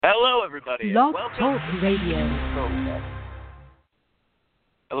Hello, everybody. Blog Talk Radio.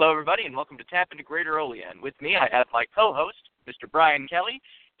 Hello, everybody, and welcome to TAPinto Greater Olean. With me, I have my co-host, Mr. Brian Kelly.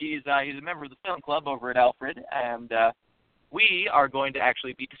 He's a member of the film club over at Alfred, and we are going to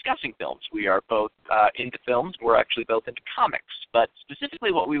actually be discussing films. We are both into films. We're actually both into comics. But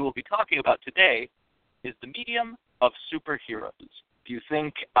specifically what we will be talking about today is the medium of superheroes. Do you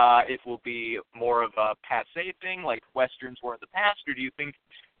think it will be more of a passe thing, like Westerns were in the past, or do you think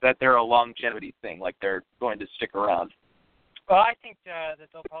that they're a longevity thing, like they're going to stick around? Well, I think that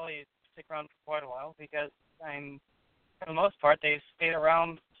they'll probably stick around for quite a while because, for the most part, they've stayed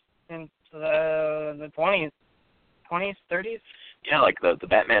around since the 20s, 30s. Yeah, like the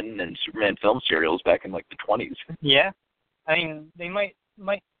Batman and Superman film serials back in, like, the 20s. Yeah. I mean, they might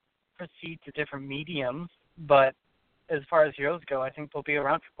proceed to different mediums, but as far as heroes go, I think they'll be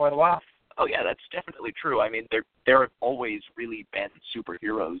around for quite a while. Oh, yeah, that's definitely true. I mean, there have always really been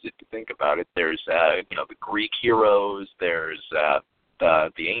superheroes, if you think about it. There's, the Greek heroes. There's the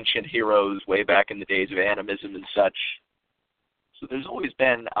ancient heroes way back in the days of animism and such. So there's always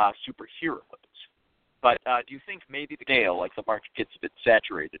been superheroes. But do you think maybe the scale, like the market gets a bit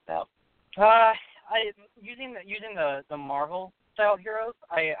saturated now? Using the Marvel style heroes,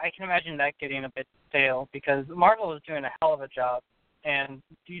 I can imagine that getting a bit stale because Marvel is doing a hell of a job. And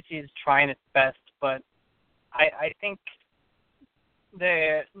DC is trying its best, but I think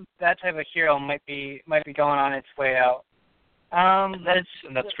that type of hero might be going on its way out.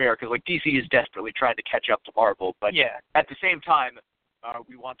 That's fair because like DC is desperately trying to catch up to Marvel, but yeah. At the same time,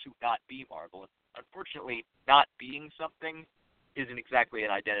 we want to not be Marvel. Unfortunately, not being something isn't exactly an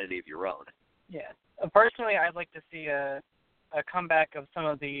identity of your own. Yeah. Personally, I'd like to see a comeback of some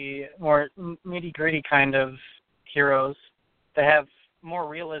of the more nitty-gritty kind of heroes that have more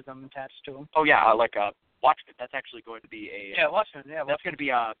realism attached to them. Oh yeah, like Watchmen. That's actually going to be Watchmen. Yeah, that's going to be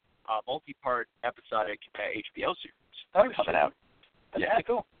a multi-part episodic HBO series coming out. That's pretty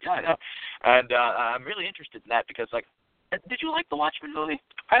cool. Yeah, I know. And I'm really interested in that because, like, did you like the Watchmen movie?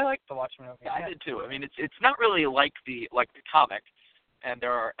 I liked the Watchmen movie. Yeah, I did too. I mean, it's not really like the comic. And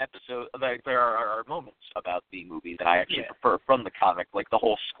there are there are moments about the movie that I actually prefer from the comic. Like the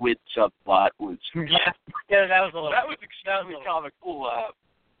whole squid subplot was. Yeah, that was a little. That was extremely comical,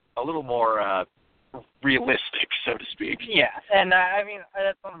 a little more realistic, so to speak. Yeah, and I mean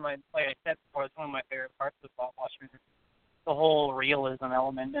that's one of my, like I said before, it's one of my favorite parts about Watchmen. The whole realism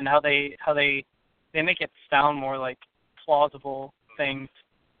element and how they make it sound more like plausible things.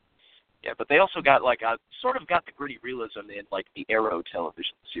 Yeah, but they also got like sort of got the gritty realism in like the Arrow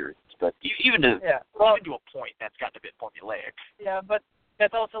television series. But even to a point, that's gotten a bit formulaic. Yeah, but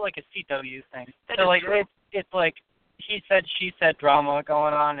that's also like a CW thing. So like it's like he said, she said drama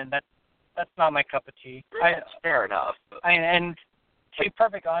going on, and that's not my cup of tea. That's fair enough. And to be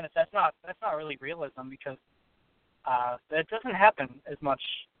perfectly honest, that's not really realism because that doesn't happen as much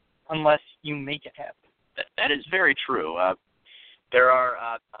unless you make it happen. That is very true. There are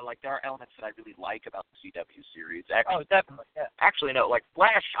elements that I really like about the CW series. Actually, definitely, yeah. Actually, no, like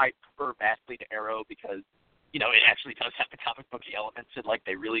Flash, I prefer vastly to Arrow because, it actually does have the comic booky elements and like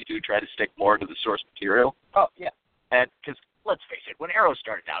they really do try to stick more to the source material. Oh, yeah. And because let's face it, when Arrow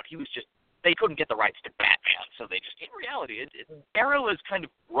started out, they couldn't get the rights to Batman, so they just, in reality, Arrow has kind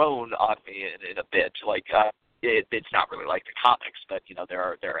of grown on me in a bit. Like, it's not really like the comics, but there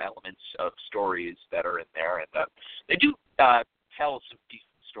are elements of stories that are in there, and they do tell some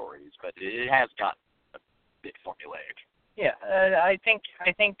decent stories, but it has gotten a bit formulaic. Yeah, I think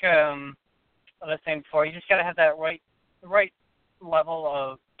what I was saying before, you just got to have that right level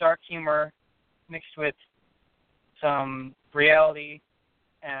of dark humor mixed with some reality,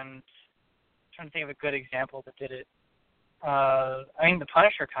 and I'm trying to think of a good example that did it. I mean, The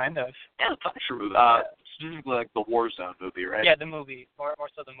Punisher, kind of. Yeah, The Punisher movie. Specifically like the Warzone movie, right? Yeah, the movie. More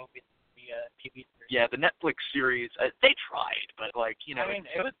so the movie than the TV series. Yeah, the Netflix series, they tried, but like, I mean,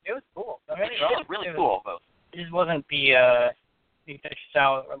 it was cool. It was really cool, though. It just wasn't the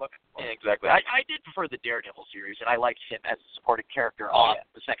style that we're looking for. Yeah, exactly. I did prefer the Daredevil series, and I liked him as a supporting character on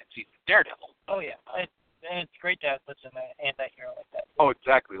the second season of Daredevil. Oh, yeah. And it's great to have such an anti-hero like that. Oh,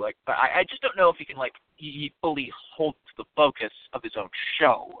 exactly. Like, but I just don't know if he can, like, he fully holds the focus of his own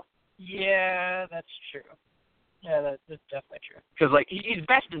show. Yeah, that's true. Yeah, that's definitely true. Because, like, he's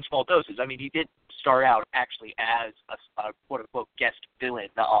best in small doses. I mean, he did start out actually as a quote-unquote guest villain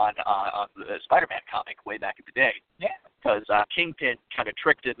on the Spider-Man comic way back in the day. Yeah. Because Kingpin kind of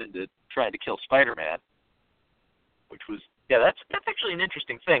tricked him into trying to kill Spider-Man, which was, that's actually an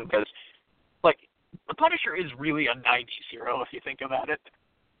interesting thing, because, like, the Punisher is really a 90s hero, if you think about it.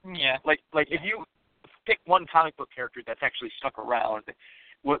 Yeah. Like if you pick one comic book character that's actually stuck around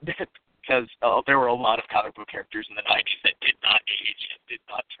because there were a lot of comic book characters in the 90s that did not age and did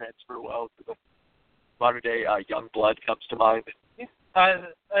not transfer well to the modern day. Young Blood comes to mind.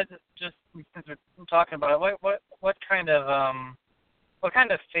 Just since we're talking about it, what kind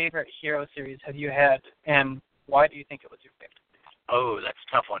of favorite hero series have you had, and why do you think it was your favorite? Oh, that's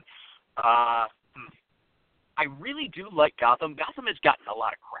a tough one. I really do like Gotham. Gotham has gotten a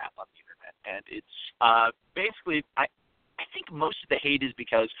lot of crap on the internet, and it's basically I think most of the hate is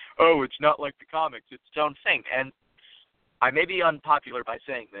because, it's not like the comics, it's its own thing. And I may be unpopular by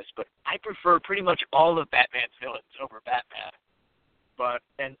saying this, but I prefer pretty much all of Batman's villains over Batman.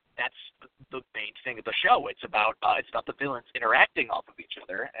 And that's the main thing of the show. It's about the villains interacting off of each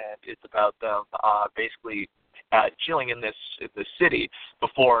other, and it's about them basically chilling in this city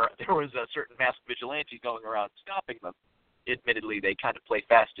before there was a certain masked vigilante going around stopping them. Admittedly, they kind of play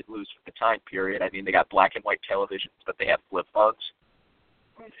fast and loose with the time period. I mean, they got black and white televisions, but they have flip phones.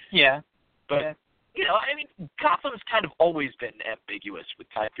 Yeah. But, I mean, Gotham's kind of always been ambiguous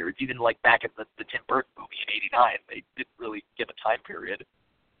with time periods. Even, back in the Tim Burton movie in 89, they didn't really give a time period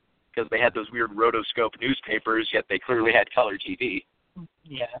because they had those weird rotoscope newspapers, yet they clearly had color TV.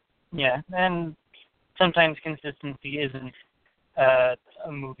 Yeah. And sometimes consistency isn't a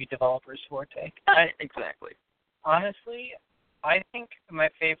movie developer's forte. Exactly. Honestly, I think my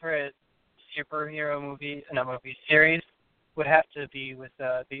favorite superhero series would have to be with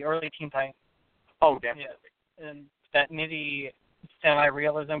the early Teen Titans. Oh, definitely. Yeah. And that nitty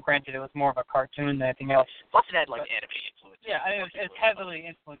semi-realism, granted it was more of a cartoon than anything else. Plus it had anime influence. Yeah, it's heavily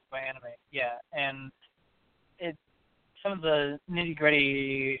influenced by anime, yeah. And some of the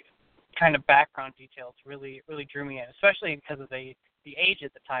nitty-gritty kind of background details really drew me in, especially because of the age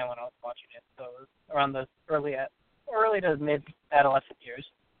at the time when I was watching it. So it was around the early to mid-adolescent years.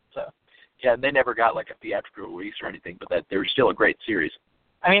 So. Yeah, and they never got a theatrical release or anything, but they were still a great series.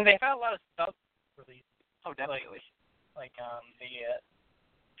 I mean, they've had a lot of sub-releases. Oh, definitely. Like the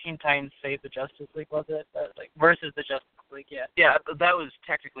Teen Titans Save the Justice League, was it? Versus the Justice League, yeah. Yeah, that was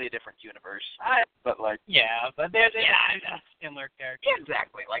technically a different universe. But yeah, but they're similar characters. Yeah,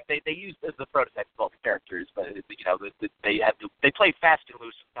 exactly. They used as the prototype of all the characters, but they played fast and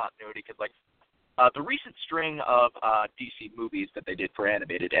loose with continuity because the recent string of DC movies that they did for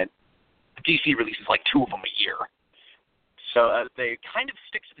animated, and DC releases 2 of them a year. So they kind of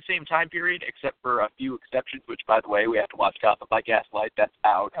stick to the same time period, except for a few exceptions, which, by the way, we have to watch Gotham by Gaslight. That's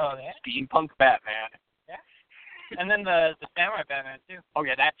out. Oh, yeah? Steampunk Batman. Yeah. And then the Samurai Batman, too. Oh,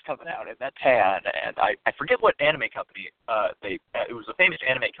 yeah, that's coming out, and that's had. And I forget what anime company it was a famous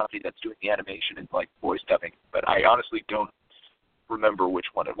anime company that's doing the animation and, voice dubbing, but I honestly don't remember which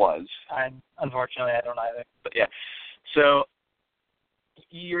one it was. Unfortunately, I don't either. But, yeah. So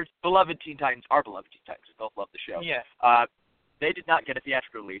your beloved Teen Titans, our beloved Teen Titans, we both love the show. Yeah. They did not get a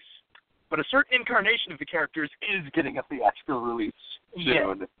theatrical release, but a certain incarnation of the characters is getting a theatrical release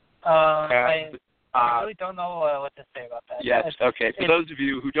soon. Yeah. I really don't know what to say about that. Yes, okay. For those of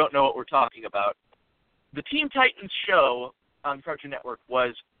you who don't know what we're talking about, the Teen Titans show on Cartoon Network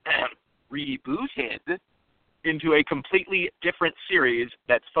was rebooted into a completely different series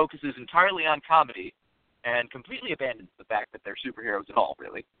that focuses entirely on comedy and completely abandons the fact that they're superheroes at all,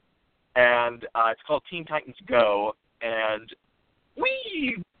 really. And it's called Teen Titans Go, and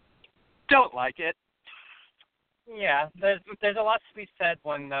we don't like it. Yeah, there's a lot to be said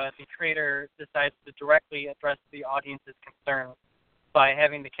when the creator decides to directly address the audience's concerns by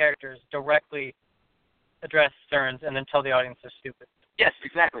having the characters directly address concerns and then tell the audience they're stupid. Yes,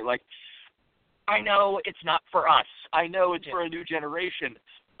 exactly. I know it's not for us. I know it's for a new generation,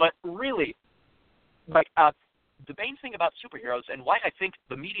 but really, the main thing about superheroes and why I think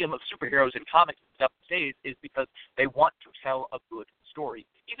the medium of superheroes in comics and stuff stays is because they want to tell a good story.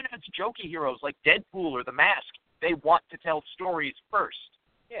 Even if it's jokey heroes like Deadpool or The Mask, they want to tell stories first.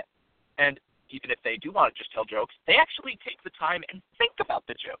 Yeah. And even if they do want to just tell jokes, they actually take the time and think about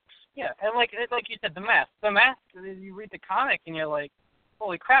the jokes. Yeah, and like you said, The Mask. The Mask, you read the comic and you're like,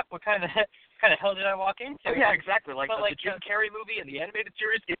 holy crap, what kind of hell did I walk into? Oh, yeah, exactly. The Jim Carrey movie and the animated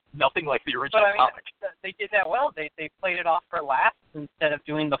series, it's nothing like the original comic. They did that well. They played it off for laughs instead of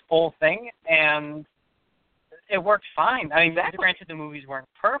doing the full thing, and it worked fine. I mean, granted, the movies weren't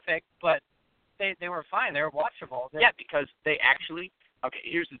perfect, but they were fine. They were watchable. Yeah, because they actually,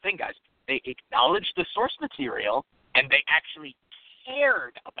 here's the thing, guys. They acknowledged the source material, and they actually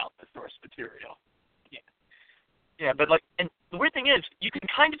cared about the source material. Yeah, but and the weird thing is, you can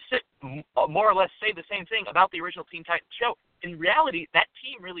kind of sit more or less say the same thing about the original Teen Titans show. In reality, that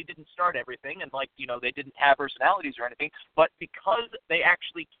team really didn't start everything, and they didn't have personalities or anything, but because they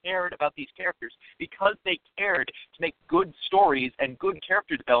actually cared about these characters, because they cared to make good stories and good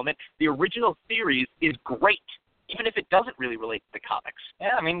character development, the original series is great, even if it doesn't really relate to the comics.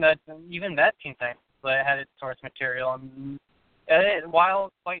 Yeah, I mean, even that Teen Titans had its source material, and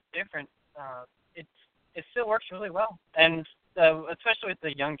while quite different, it still works really well, and especially with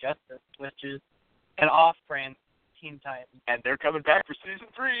the Young Justice, which is an off-brand Teen Titans. And they're coming back for season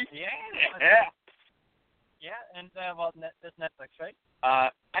 3. Yeah. Yeah, and this Netflix, right?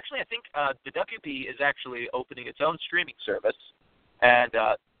 Actually, I think the WB is actually opening its own streaming service, and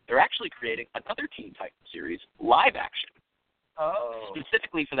they're actually creating another Teen Titans series, live action. Oh.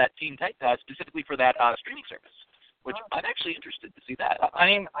 Specifically for that streaming service, which I'm actually interested to see that. I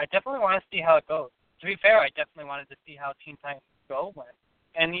mean, I definitely want to see how it goes. To be fair, I definitely wanted to see how Teen Titans Go went.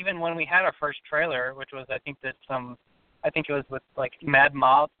 And even when we had our first trailer, which was, I think it was with, Mad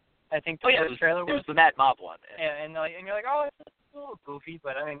Mob. I think the first trailer was. It was the Mad Mob one. And you're like, oh, it's a little goofy,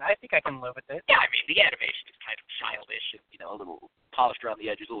 but, I mean, I think I can live with it. Yeah, I mean, the animation is kind of childish and, a little polished around the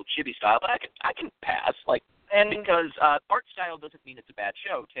edges, a little chibi style, but I can pass, because art style doesn't mean it's a bad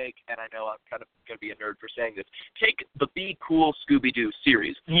show. And I know I'm kind of going to be a nerd for saying this, take the Be Cool Scooby-Doo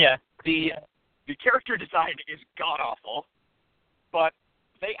series. Yeah. The character design is god-awful, but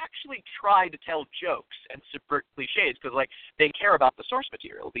they actually try to tell jokes and subvert cliches because, they care about the source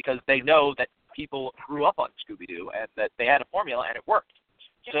material because they know that people grew up on Scooby-Doo and that they had a formula and it worked.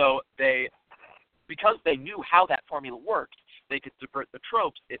 Yeah. So because they knew how that formula worked, they could subvert the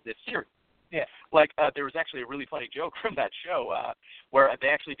tropes in this series. Yeah. There was actually a really funny joke from that show where they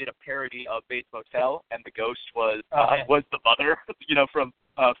actually did a parody of Bates Motel, and the ghost was the mother, from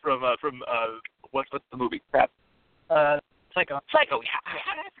what's the movie? Crap. Psycho. Psycho, yeah.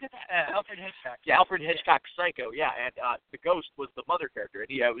 How did I forget that? Alfred Hitchcock. Yeah, Alfred Hitchcock, Psycho, yeah. And the ghost was the mother character. And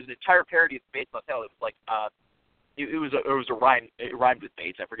it was an entire parody of Bates Motel. It was it was a rhyme. It rhymed with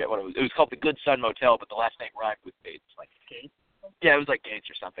Bates. I forget what it was. It was called the Good Son Motel, but the last name rhymed with Bates. Gates? Yeah, it was Gates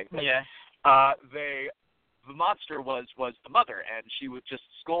or something. But, yeah. The monster was the mother, and she would just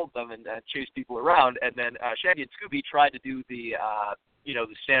scold them and chase people around. And then Shaggy and Scooby tried to do the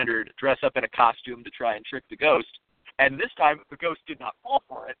the standard dress up in a costume to try and trick the ghost. And this time, the ghost did not fall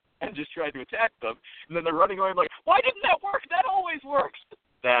for it and just tried to attack them. And then they're running away like, why didn't that work? That always works.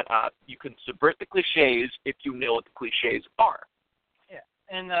 That you can subvert the cliches if you know what the cliches are. Yeah,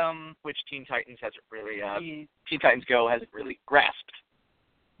 and which Teen Titans hasn't really. Teen Titans Go hasn't really grasped.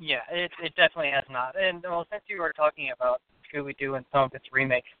 Yeah, it definitely has not. And since you were talking about Scooby-Doo and some of its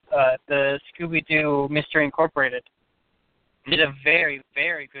remakes, the Scooby-Doo Mystery Incorporated did a very,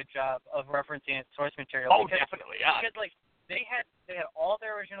 very good job of referencing its source material. Oh, definitely, yeah. Because they had all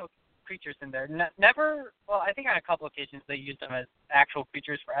their original creatures in there. Never, well, I think on a couple occasions they used them as actual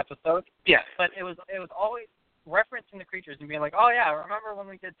creatures for episodes. Yeah. But it was always referencing the creatures and being like, oh yeah, remember when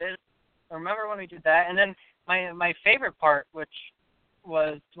we did this? Remember when we did that? And then my favorite part, which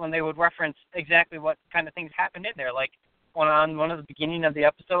was when they would reference exactly what kind of things happened in there, on one of the beginning of the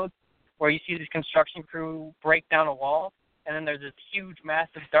episodes where you see this construction crew break down a wall. And then there's this huge,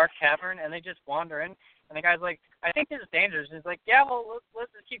 massive, dark cavern, and they just wander in. And the guy's like, I think this is dangerous. And he's like, yeah, well,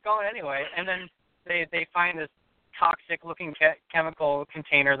 let's just keep going anyway. And then they find this toxic-looking chemical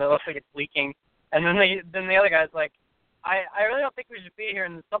container that looks like it's leaking. And then the other guy's like, I really don't think we should be here,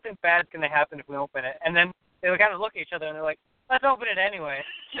 and something bad's going to happen if we open it. And then they kind of look at each other, and they're like, let's open it anyway.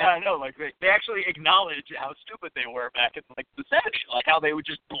 Yeah, I know. They actually acknowledge how stupid they were back in, the 70s, how they would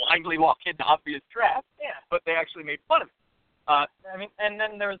just blindly walk into obvious traps. Yeah. But they actually made fun of it. And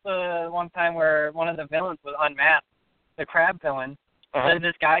then there was the one time where one of the villains was unmasked, the crab villain. Uh-huh.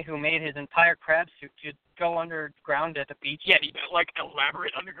 This guy who made his entire crab suit to go underground at the beach. Yeah, he built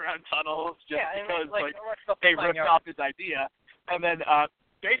elaborate underground tunnels just because they ripped off his idea. And then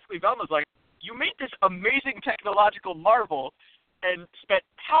basically Velma's like, you made this amazing technological marvel and spent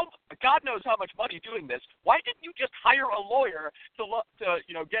God knows how much money doing this. Why didn't you just hire a lawyer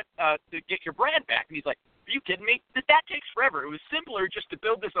to get your brand back? And he's like, are you kidding me? That takes forever. It was simpler just to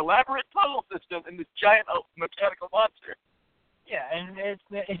build this elaborate tunnel system and this giant mechanical monster. Yeah, and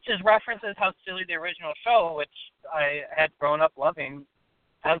it just references how silly the original show, which I had grown up loving,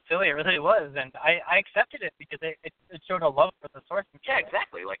 how silly it really was, and I accepted it because it showed a love for the source material. Yeah,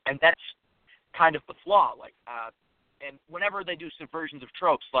 exactly. And that's kind of the flaw. And whenever they do subversions of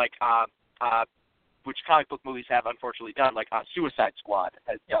tropes, which comic book movies have unfortunately done, Suicide Squad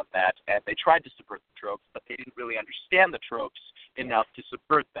has done that, and they tried to subvert the tropes, but they didn't really understand the tropes enough to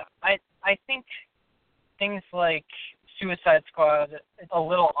subvert them. I think things like Suicide Squad. It's a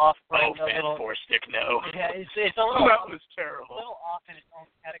little off-brand. Fan Four Stick, no. Yeah, it's a little. That was terrible. A little off in its own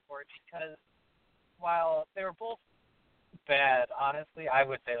category because while they were both bad, honestly, I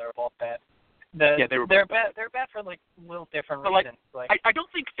would say they were both bad. They're bad. They're bad for like little different reasons. I don't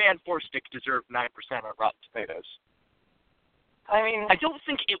think Fan Four Stick deserved 9% on Rotten Tomatoes. I mean, I don't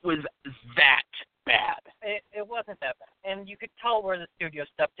think it was that bad. It wasn't that bad, and you could tell where the studio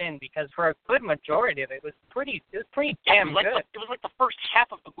stepped in because for a good majority of it, it was pretty damn good. It was like the first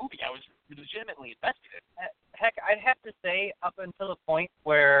half of the movie I was legitimately invested in. Heck, I'd have to say up until the point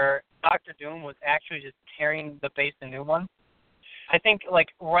where Dr. Doom was actually just tearing the base a new one. I think like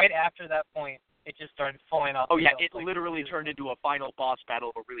right after that point, it just started falling off. Oh yeah, it literally turned into a final boss battle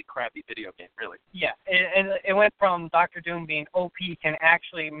of a really crappy video game, really. Yeah, and it went from Dr. Doom being OP can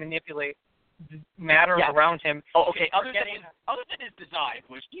actually manipulate matter around him. Oh, okay. Other than his design,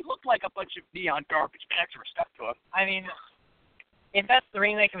 which he looked like a bunch of neon garbage bags were stuck to him. I mean, if that's the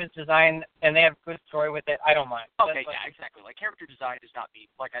remake of his design and they have a good story with it, I don't mind. Okay, yeah, exactly. Like character design does not mean,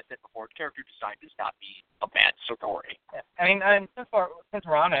 like I said before, character design does not mean a bad story. Yeah. I mean, since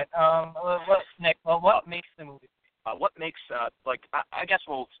we're on it, Nick, what makes the movie? What makes I guess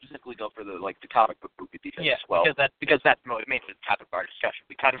we'll specifically go for the comic book movie because that's mainly the topic of our discussion.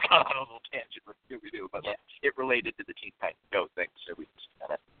 We kind of got on a little tangent with Scooby-Doo, but it related to the Teen Titans Go thing, so we just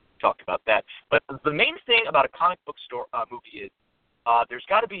kind of talked about that. But the main thing about a comic book movie is there's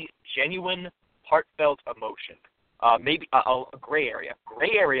got to be genuine, heartfelt emotion. Maybe a gray area.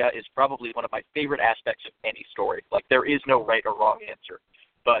 Gray area is probably one of my favorite aspects of any story. Like there is no right or wrong answer,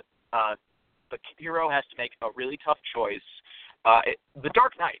 but the hero has to make a really tough choice. The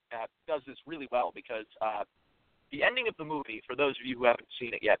Dark Knight does this really well because the ending of the movie, for those of you who haven't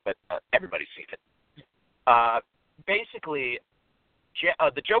seen it yet, but everybody's seen it, basically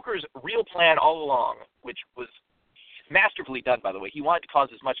the Joker's real plan all along, which was masterfully done, by the way, he wanted to cause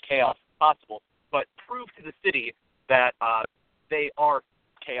as much chaos as possible, but prove to the city that they are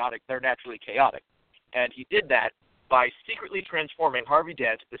chaotic, they're naturally chaotic. And he did that by secretly transforming Harvey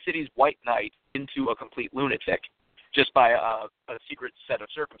Dent, the city's White Knight, into a complete lunatic, just by a secret set of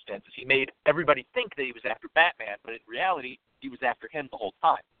circumstances. He made everybody think that he was after Batman, but in reality, he was after him the whole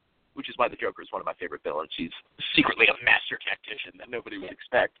time, which is why the Joker is one of my favorite villains. He's secretly a master tactician that nobody would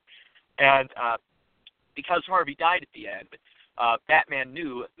expect. And because Harvey died at the end, Batman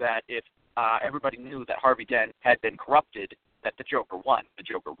knew that if everybody knew that Harvey Dent had been corrupted, that the Joker won. The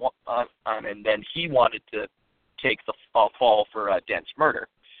Joker won, and then he wanted to take the fall for Dent's murder,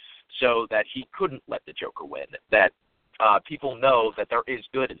 so that he couldn't let the Joker win, that people know that there is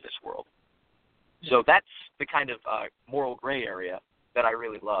good in this world. So that's the kind of moral gray area that I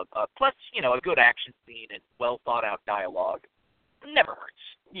really love. Plus, a good action scene and well-thought-out dialogue never hurts.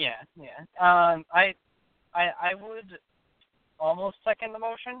 Yeah. I would almost second the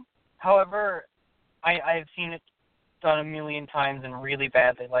motion. However, I've seen it done a million times and really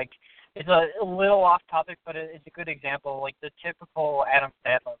badly. Like, it's a little off topic, but it's a good example, like the typical Adam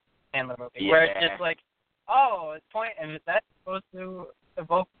Sandler movie, where it's just like, oh, it's point, and is that supposed to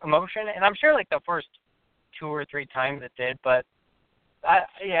evoke emotion? And I'm sure like the first 2 or 3 times it did, but I've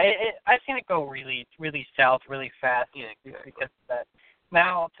seen it go really, really south, really fast because of that.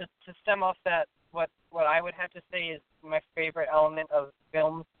 Now, to stem off that, what I would have to say is my favorite element of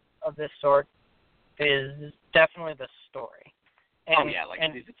films of this sort is definitely the story. And,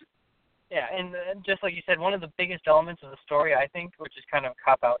 and just like you said, one of the biggest elements of the story, I think, which is kind of a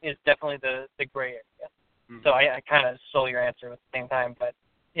cop-out, is definitely the gray area. Mm-hmm. So I kind of stole your answer at the same time. But,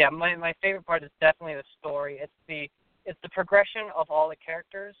 yeah, my favorite part is definitely the story. It's the progression of all the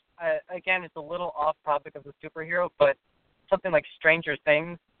characters. Again, it's a little off topic of the superhero, but something like Stranger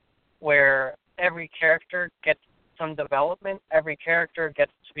Things, where every character gets some development, every character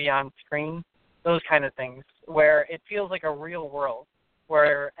gets to be on screen, those kind of things, where it feels like a real world,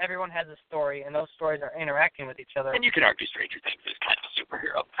 where everyone has a story, and those stories are interacting with each other. And you can argue Stranger Things is kind of a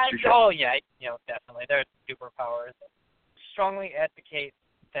superhero. Oh, yeah, definitely. They're superpowers. Strongly advocate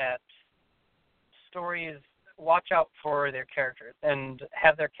that stories watch out for their characters and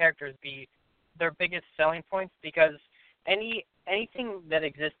have their characters be their biggest selling points, because anything that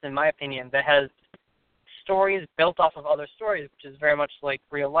exists, in my opinion, that has stories built off of other stories, which is very much like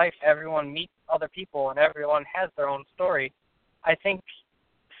real life, everyone meets other people and everyone has their own story, I think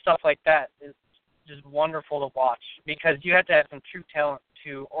stuff like that is just wonderful to watch, because you have to have some true talent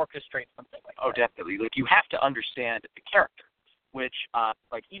to orchestrate something like that. Oh, definitely. Like, you have to understand the character, which,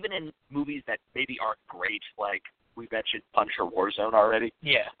 like, even in movies that maybe aren't great, like we mentioned Punisher Warzone already.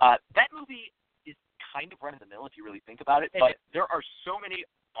 Yeah. That movie is kind of run-of-the-mill if you really think about it, but there are so many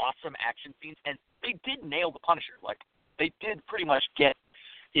awesome action scenes, and they did nail the Punisher. Like, they did pretty much get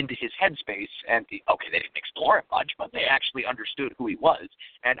into his headspace, and they didn't explore it much, but they actually understood who he was.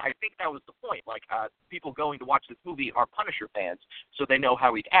 And I think that was the point. Like, people going to watch this movie are Punisher fans, so they know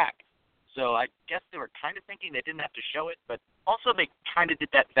how he'd act. So I guess they were kind of thinking they didn't have to show it, but also they kind of did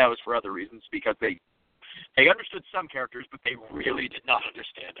that for other reasons, because they understood some characters, but they really did not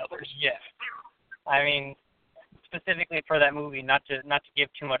understand others. Yeah. I mean, specifically for that movie, not to give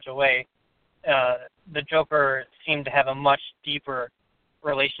too much away, the Joker seemed to have a much deeper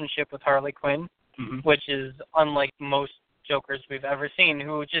relationship with Harley Quinn, which is unlike most Jokers we've ever seen,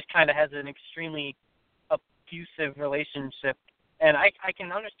 who just kind of has an extremely abusive relationship. And I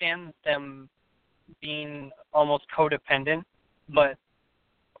can understand them being almost codependent, but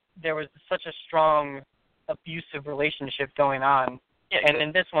there was such a strong abusive relationship going on. Yeah, and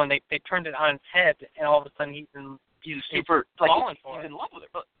in this one, they turned it on its head, and all of a sudden he's super falling for he's it. in love with her.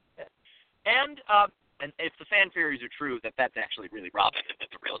 But, and if the fan theories are true, that's actually really Robin, and that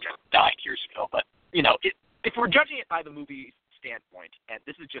the real Joker died years ago. But if we're judging it by the movie standpoint, and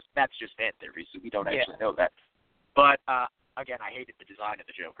that's just fan theory, so we don't actually know that. But again, I hated the design of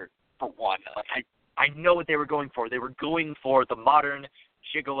the Joker. For one, like I know what they were going for. They were going for the modern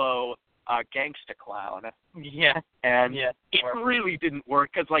gigolo gangsta clown. Yeah. And it really didn't work,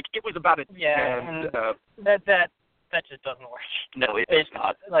 because it was about a that just doesn't work. No, it's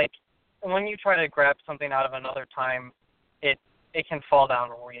not. Like, when you try to grab something out of another time, it can fall down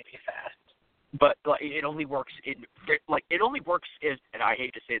really fast. But it only works if, and I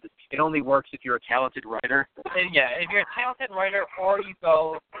hate to say this, it only works if you're a talented writer. Yeah, if you're a talented writer, or you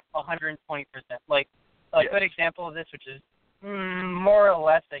go 120%. Like, a good example of this, which is more or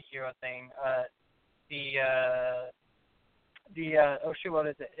less a hero thing. What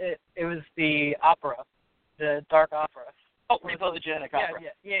is it? It was the opera, the dark opera. Oh, Repo the Genetic Opera.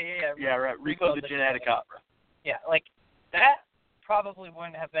 Yeah. Yeah, right. Repo the Genetic Opera. Yeah, like that probably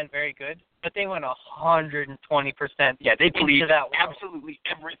wouldn't have been very good, but they went 120%. Yeah, they believed that absolutely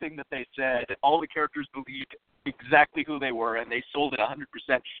everything that they said. All the characters believed exactly who they were, and they sold it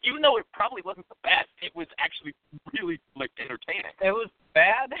 100%. Even though it probably wasn't the best, it was actually really entertaining. It was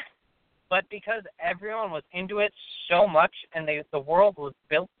bad, but because everyone was into it so much, and the world was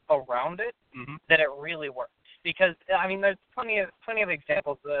built around it, that it really worked. Because I mean, there's plenty of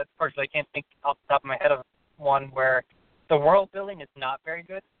examples. Of course, I can't think off the top of my head of one where the world building is not very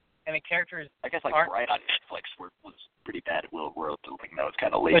good, and the characters. I guess Bright on Netflix was pretty bad at world building. That was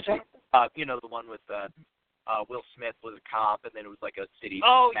kind of lazy. The one with Will Smith was a cop, and then it was like a city.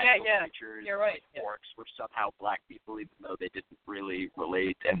 Oh yeah. Creatures, you're right. Orcs were somehow black people, even though they didn't really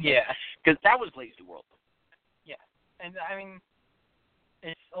relate. And because that was lazy world building. Yeah, and I mean,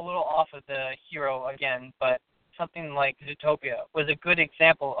 it's a little off of the hero again, but something like Zootopia was a good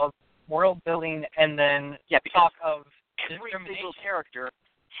example of world building, and then talk of every single character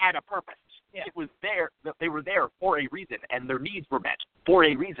had a purpose. Yeah. It was there. They were there for a reason, and their needs were met for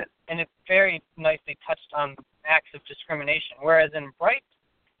a reason. And it very nicely touched on acts of discrimination. Whereas in Bright,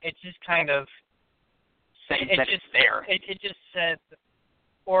 it just kind of it's there. It just said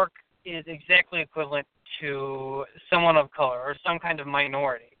orc is exactly equivalent to someone of color or some kind of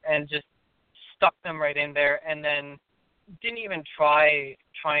minority, and just stuck them right in there, and then didn't even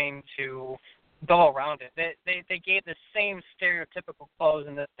trying to go around it. They gave the same stereotypical clothes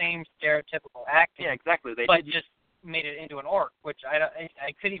and the same stereotypical acting. Yeah, exactly. But just made it into an orc, which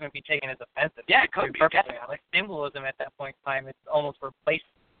I could even be taken as offensive. Yeah, it could be. Like symbolism at that point in time, it's almost replaced.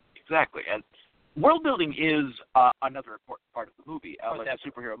 Exactly, and world building is another important part of the movie, like a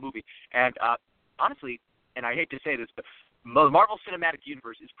superhero movie. And honestly, and I hate to say this, but the Marvel Cinematic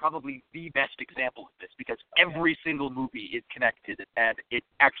Universe is probably the best example of this, because every single movie is connected, and it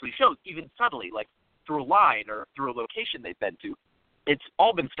actually shows, even subtly, like through a line or through a location they've been to. It's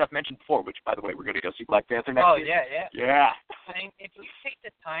all been stuff mentioned before, which, by the way, we're going to go see Black Panther next year. Yeah. I mean, if you take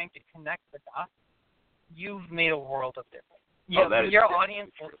the time to connect the dots, you've made a world of difference. Your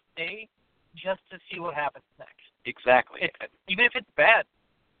audience will stay just to see what happens next. Exactly. Even if it's bad,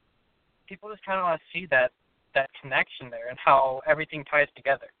 people just kind of want to see that connection there and how everything ties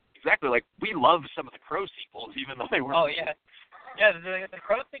together. Exactly. Like, we love some of the Crow sequels, even though they weren't. Oh, yeah. Yeah, the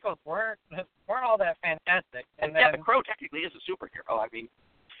Crow sequels weren't all that fantastic. And the Crow technically is a superhero. I mean,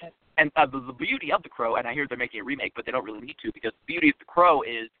 and the beauty of the Crow, and I hear they're making a remake, but they don't really need to, because the beauty of the Crow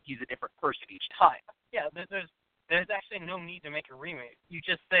is he's a different person each time. Yeah, there's actually no need to make a remake. You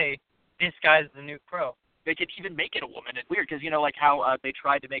just say, this guy's the new Crow. They could even make it a woman. It's weird, because, like how they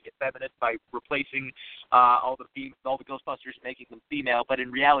tried to make it feminist by replacing all the Ghostbusters, making them female, but in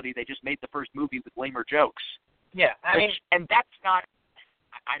reality they just made the first movie with lamer jokes. Yeah, and that's not,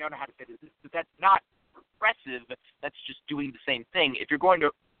 I don't know how to say this, but that's not impressive that's just doing the same thing. If you're going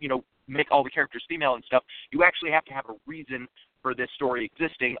to, make all the characters female and stuff, you actually have to have a reason for this story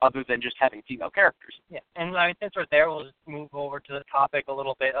existing other than just having female characters. Yeah, and I mean, since we're there, we'll just move over to the topic a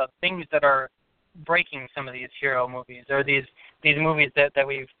little bit of things that are breaking some of these hero movies, or these movies that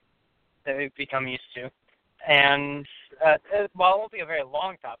we've become used to. And while it won't be a very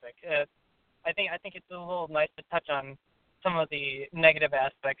long topic, I think it's a little nice to touch on some of the negative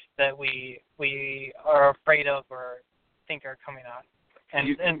aspects that we are afraid of or think are coming on.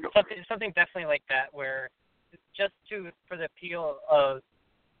 And something definitely like that, where just for the appeal of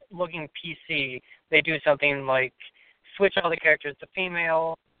looking PC, they do something like switch all the characters to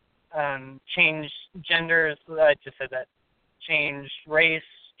female, change genders. I just said that. Change race,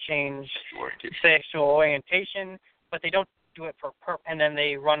 change sexual orientation, but they don't do it for purpose. And then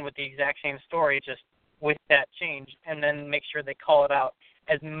they run with the exact same story, just with that change, and then make sure they call it out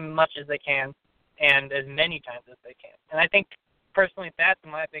as much as they can and as many times as they can. And I think, personally, that's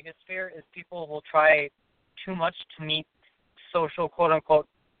my biggest fear, is people will try too much to meet social, quote-unquote,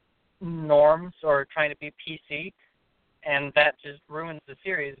 norms or trying to be PC, and that just ruins the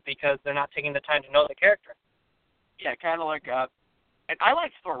series because they're not taking the time to know the character. Yeah, kind of like, and I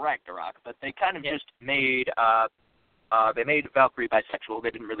like Thor Ragnarok, but they kind of just made, they made Valkyrie bisexual.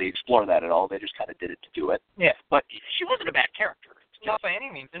 They didn't really explore that at all. They just kind of did it to do it. Yeah. But she wasn't a bad character. Not by any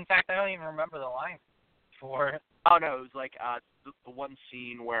means. In fact, I don't even remember the line for it. Oh, no, it was like the one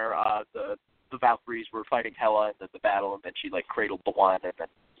scene where the Valkyries were fighting Hela in the battle, and then she, cradled the one, and then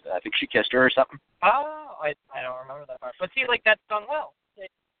I think she kissed her or something. Oh, I don't remember that part. But see, that's done well.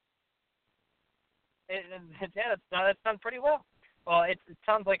 That's done pretty well. Well, it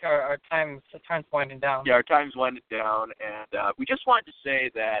sounds like our time's winding down. Yeah, our time's winding down, and we just wanted to say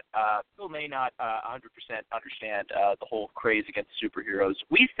that Phil may not 100% understand the whole craze against superheroes.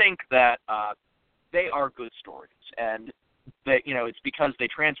 We think that they are good stories, and that it's because they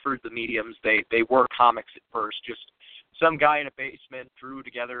transferred the mediums. They were comics at first. Just some guy in a basement threw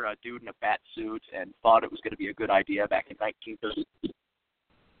together a dude in a bat suit and thought it was going to be a good idea back in 1930.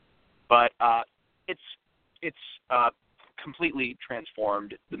 But it's completely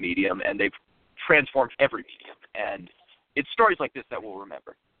transformed the medium, and they've transformed every medium. And it's stories like this that we'll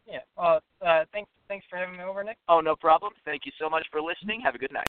remember. Yeah. Well, thanks for having me over, Nick. Oh, no problem. Thank you so much for listening. Have a good night.